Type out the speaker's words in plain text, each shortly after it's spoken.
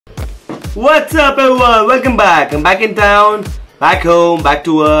What's up everyone? Welcome back. I'm back in town, back home, back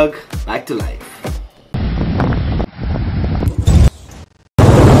to work, back to life.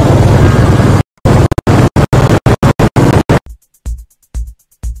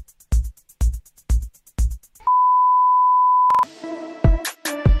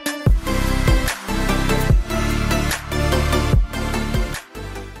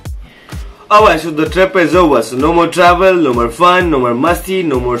 Alright, so the trip is over. So no more travel, no more fun, no more musty,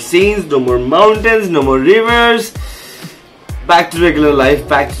 no more scenes, no more mountains, no more rivers. Back to regular life,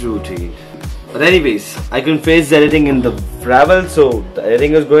 back to routine. But anyways, I couldn't face the editing in the travel, so the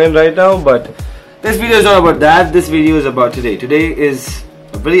editing is going right now. But this video is not about that. This video is about today. Today is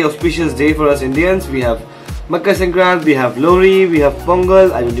a very auspicious day for us Indians. We have Makar Sankrant, we have Lohri, we have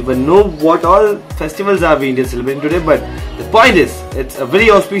Pongal. I don't even know what all festivals are we Indians celebrating today, but the point is, it's a very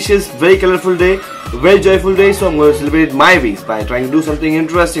auspicious, very colorful day, a very joyful day, so I'm going to celebrate it my ways by trying to do something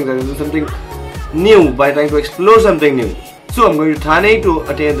interesting, trying to do something new, by trying to explore something new. So I'm going to Thane to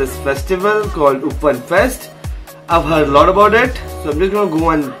attend this festival called Upvan Fest. I've heard a lot about it, so I'm just going to go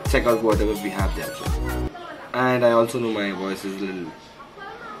and check out whatever we have there. And I also know my voice is a little,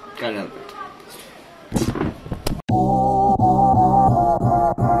 can't help it.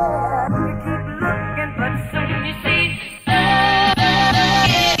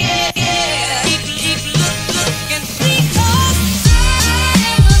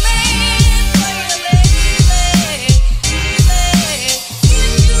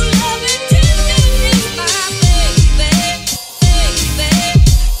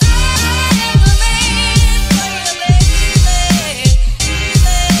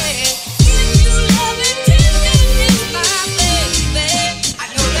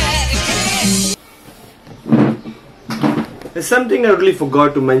 There's something I really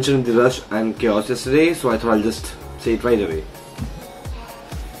forgot to mention in the rush and chaos yesterday, so I thought I'll just say it right away.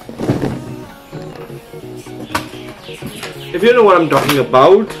 If you know what I'm talking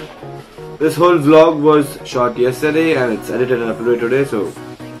about, this whole vlog was shot yesterday and it's edited and uploaded today, so...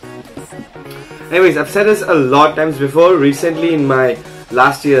 Anyways, I've said this a lot of times before, recently in my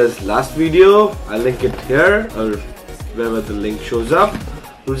last year's last video. I'll link it here or wherever the link shows up.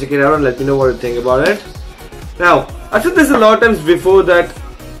 Do check it out and let me know what you think about it. Now, I've said this a lot of times before that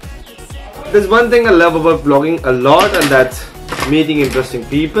there's one thing I love about vlogging a lot, and that's meeting interesting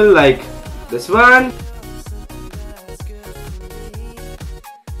people like this one.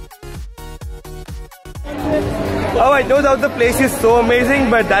 Alright, no doubt the place is so amazing,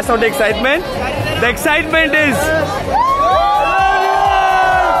 but that's not the excitement. The excitement is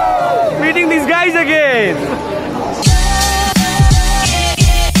meeting these guys again.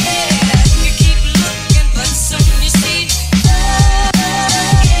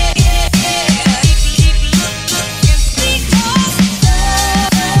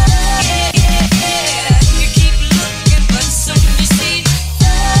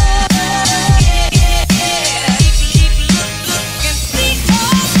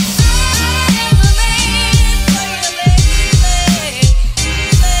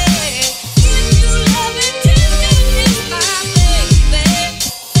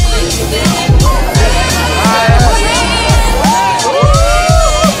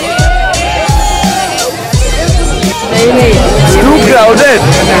 Crowded,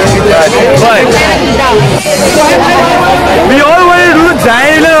 but we all want to do the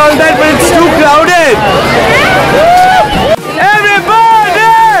giant and all that, but it's too crowded.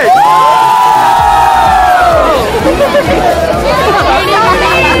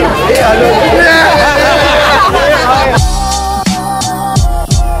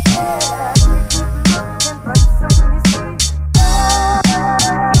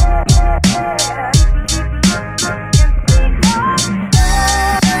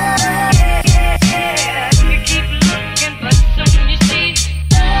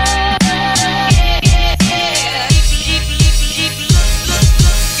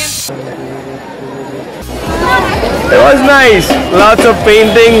 It was nice. Lots of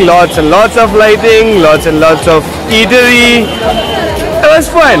painting, lots and lots of lighting, lots and lots of eatery. It was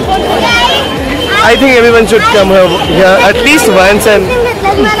fun. I think everyone should come here at least once and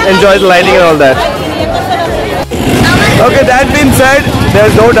enjoy the lighting and all that. Okay, that being said,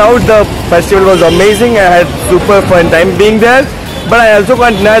 there's no doubt the festival was amazing. I had super fun time being there. But I also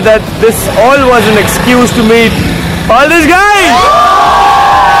can't deny that this all was an excuse to meet all these guys.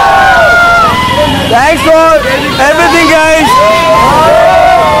 Thanks for everything, guys.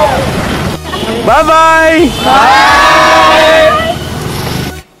 Bye-bye. Bye.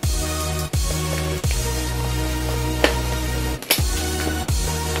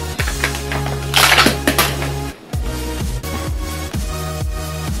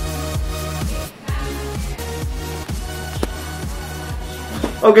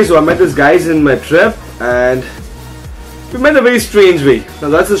 Okay, so I met these guys in my trip and we met in a very strange way. Now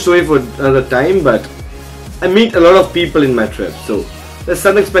that's a story for another time, but I meet a lot of people in my trip. So there's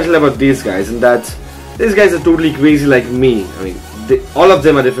something special about these guys, and that's these guys are totally crazy like me. I mean, all of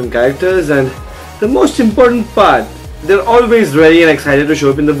them are different characters, and the most important part, they're always ready and excited to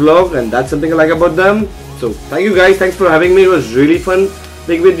show up in the vlog, and that's something I like about them. So thank you guys, thanks for having me. It was really fun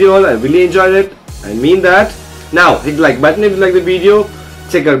being with you all. I really enjoyed it. I mean that. Now hit the like button if you like the video.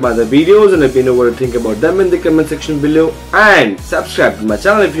 Check out my other videos and let me know what you think about them in the comment section below, and subscribe to my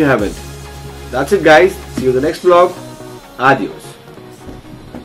channel if you haven't. That's it guys, see you in the next vlog. Adios.